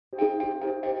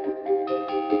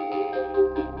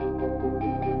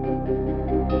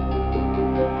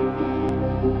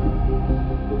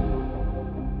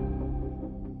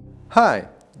Hi,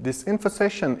 this info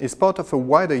session is part of a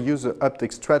wider user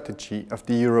uptake strategy of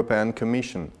the European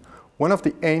Commission. One of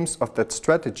the aims of that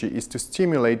strategy is to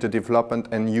stimulate the development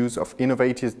and use of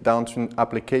innovative downstream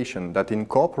applications that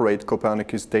incorporate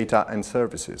Copernicus data and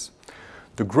services.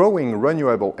 The growing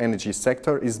renewable energy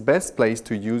sector is best placed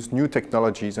to use new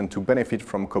technologies and to benefit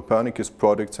from Copernicus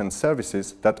products and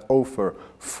services that offer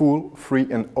full, free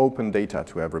and open data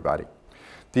to everybody.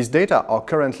 These data are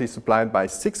currently supplied by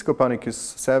 6 Copernicus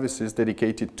services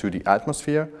dedicated to the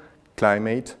atmosphere,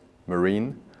 climate,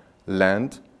 marine,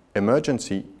 land,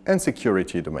 emergency and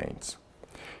security domains.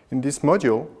 In this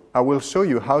module, I will show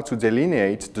you how to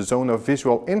delineate the zone of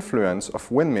visual influence of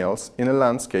windmills in a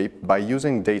landscape by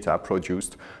using data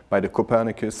produced by the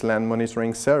Copernicus Land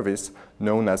Monitoring Service,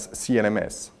 known as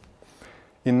CLMS.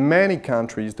 In many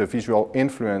countries, the visual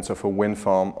influence of a wind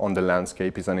farm on the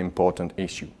landscape is an important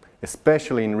issue,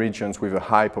 especially in regions with a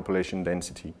high population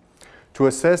density. To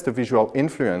assess the visual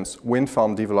influence, wind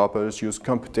farm developers use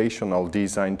computational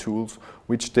design tools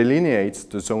which delineates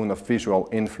the zone of visual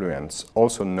influence,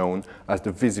 also known as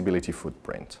the visibility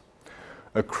footprint.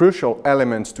 A crucial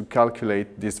element to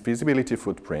calculate this visibility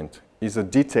footprint is a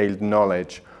detailed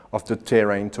knowledge of the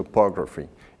terrain topography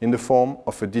in the form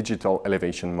of a digital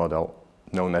elevation model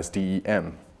known as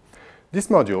DEM. This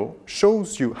module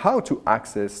shows you how to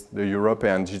access the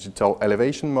European Digital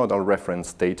Elevation Model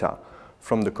reference data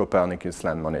from the Copernicus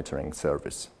Land Monitoring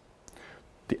Service.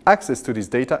 The access to this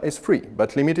data is free,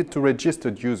 but limited to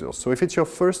registered users. So if it's your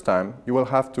first time, you will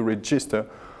have to register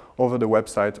over the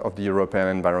website of the European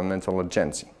Environmental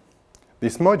Agency.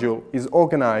 This module is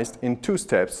organized in 2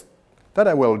 steps that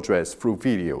I will address through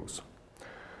videos.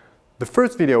 The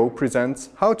first video presents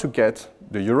how to get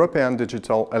the European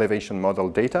Digital Elevation Model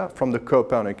data from the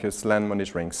Copernicus Land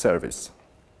Monitoring Service.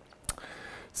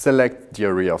 Select the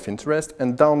area of interest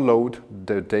and download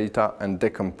the data and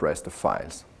decompress the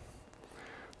files.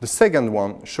 The second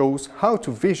one shows how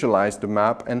to visualize the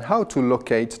map and how to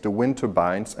locate the wind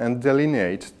turbines and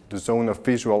delineate the zone of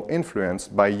visual influence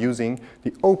by using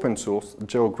the open source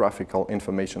Geographical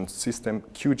Information System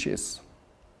QGIS.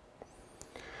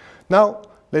 Now,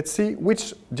 let's see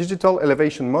which digital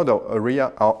elevation model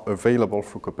area are available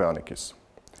for Copernicus.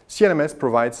 CLMS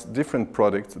provides different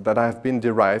products that have been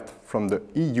derived from the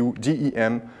EU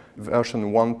DEM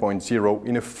version 1.0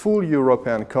 in a full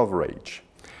European coverage.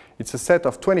 It's a set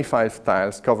of 25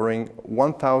 tiles covering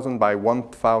 1,000 by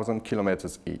 1,000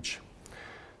 kilometers each.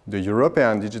 The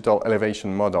European Digital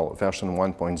Elevation Model version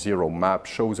 1.0 map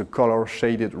shows a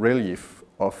color-shaded relief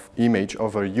of image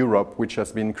over Europe which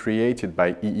has been created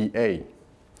by EEA.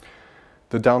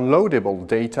 The downloadable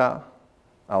data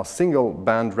are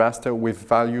single-band raster with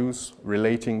values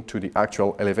relating to the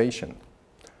actual elevation.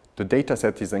 The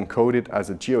dataset is encoded as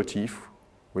a GeoTIFF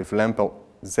with Lempel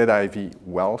ZIV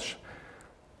Welsh,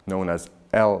 known as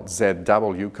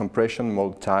LZW compression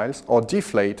mode tiles, or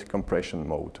deflate compression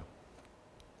mode.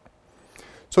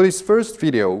 So this first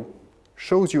video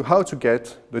shows you how to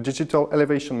get the digital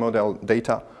elevation model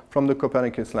data from the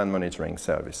Copernicus Land Monitoring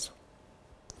Service.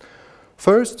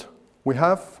 First, we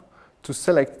have to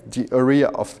select the area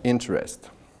of interest.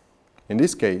 In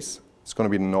this case, it's going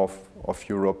to be the north of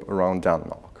Europe around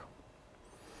Denmark.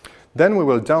 Then we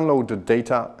will download the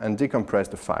data and decompress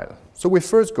the file. So we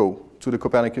first go to the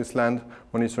Copernicus Land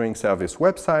Monitoring Service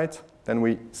website, then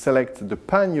we select the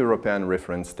pan-European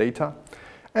reference data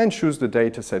and choose the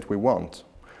dataset we want,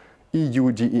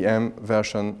 EU DEM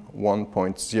version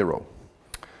 1.0.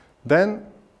 Then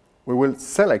we will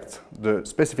select the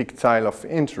specific tile of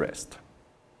interest.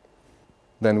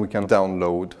 Then we can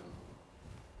download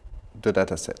the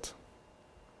dataset.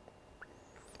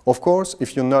 Of course,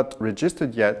 if you're not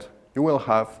registered yet, you will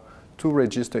have to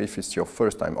register if it's your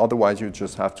first time. Otherwise, you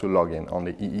just have to log in on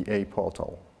the EEA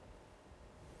portal.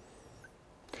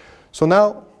 So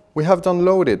now we have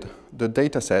downloaded the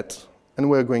dataset and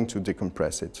we're going to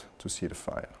decompress it to see the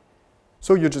file.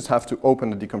 So you just have to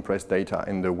open the decompressed data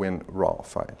in the WinRAR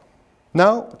file.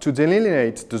 Now, to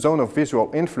delineate the zone of visual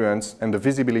influence and the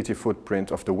visibility footprint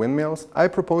of the windmills, I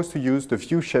propose to use the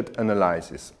viewshed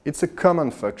analysis. It's a common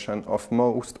function of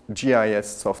most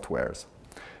GIS softwares.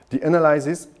 The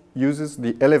analysis uses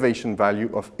the elevation value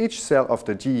of each cell of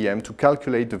the DEM to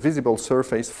calculate the visible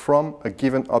surface from a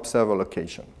given observer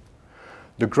location.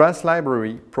 The GRASS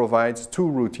library provides 2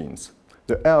 routines.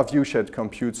 The R viewshed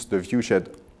computes the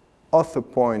viewshed author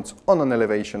points on an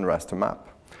elevation raster map,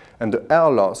 and the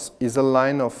R loss is a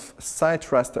line of site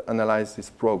raster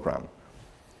analysis program.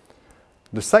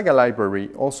 The Saga library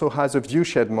also has a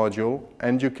viewshed module,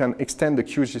 and you can extend the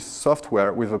QGIS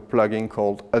software with a plugin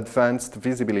called Advanced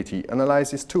Visibility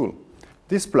Analysis Tool.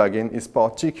 This plugin is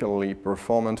particularly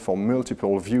performant for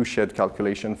multiple viewshed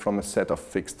calculation from a set of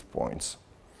fixed points.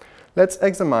 Let's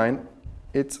examine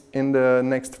it in the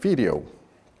next video.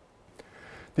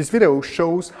 This video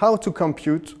shows how to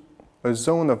compute a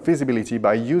zone of visibility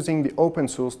by using the open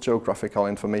source Geographical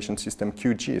Information System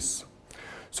QGIS.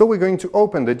 So we're going to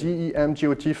open the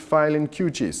DEM.GOT file in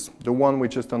QGIS, the one we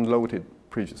just unloaded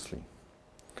previously.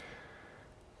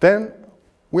 Then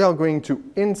we are going to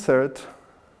insert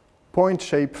point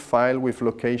shape file with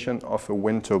location of a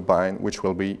wind turbine, which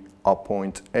will be our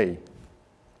point A.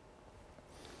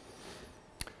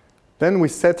 Then we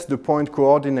set the point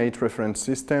coordinate reference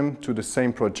system to the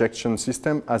same projection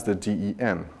system as the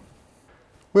DEM.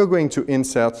 We're going to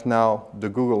insert now the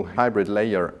Google hybrid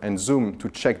layer and zoom to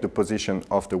check the position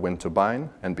of the wind turbine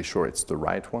and be sure it's the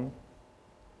right one.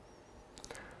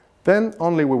 Then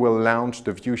only we will launch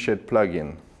the viewshed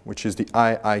plugin, which is the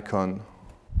eye icon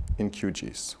in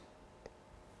QGIS.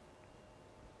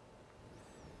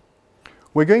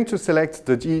 We're going to select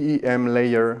the DEM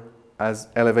layer as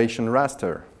elevation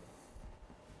raster.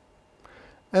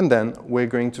 And then we're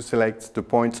going to select the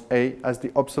point A as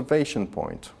the observation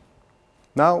point.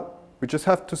 Now, we just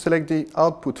have to select the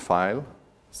output file,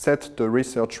 set the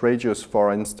research radius,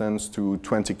 for instance, to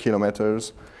 20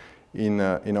 kilometers in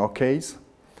our case,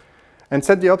 and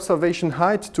set the observation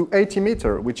height to 80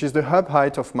 meters, which is the hub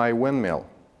height of my windmill.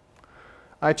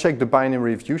 I check the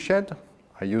binary viewshed,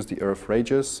 I use the Earth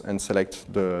radius and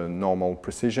select the normal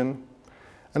precision,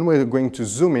 and we're going to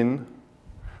zoom in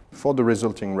for the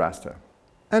resulting raster.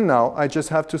 And now I just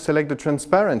have to select the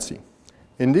transparency.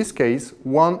 In this case,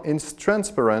 1 is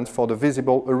transparent for the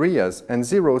visible areas and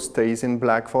 0 stays in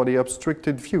black for the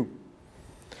obstructed view.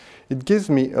 It gives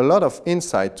me a lot of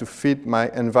insight to feed my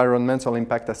environmental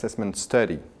impact assessment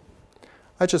study.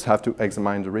 I just have to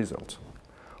examine the result.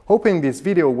 Hoping this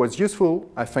video was useful,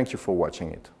 I thank you for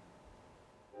watching it.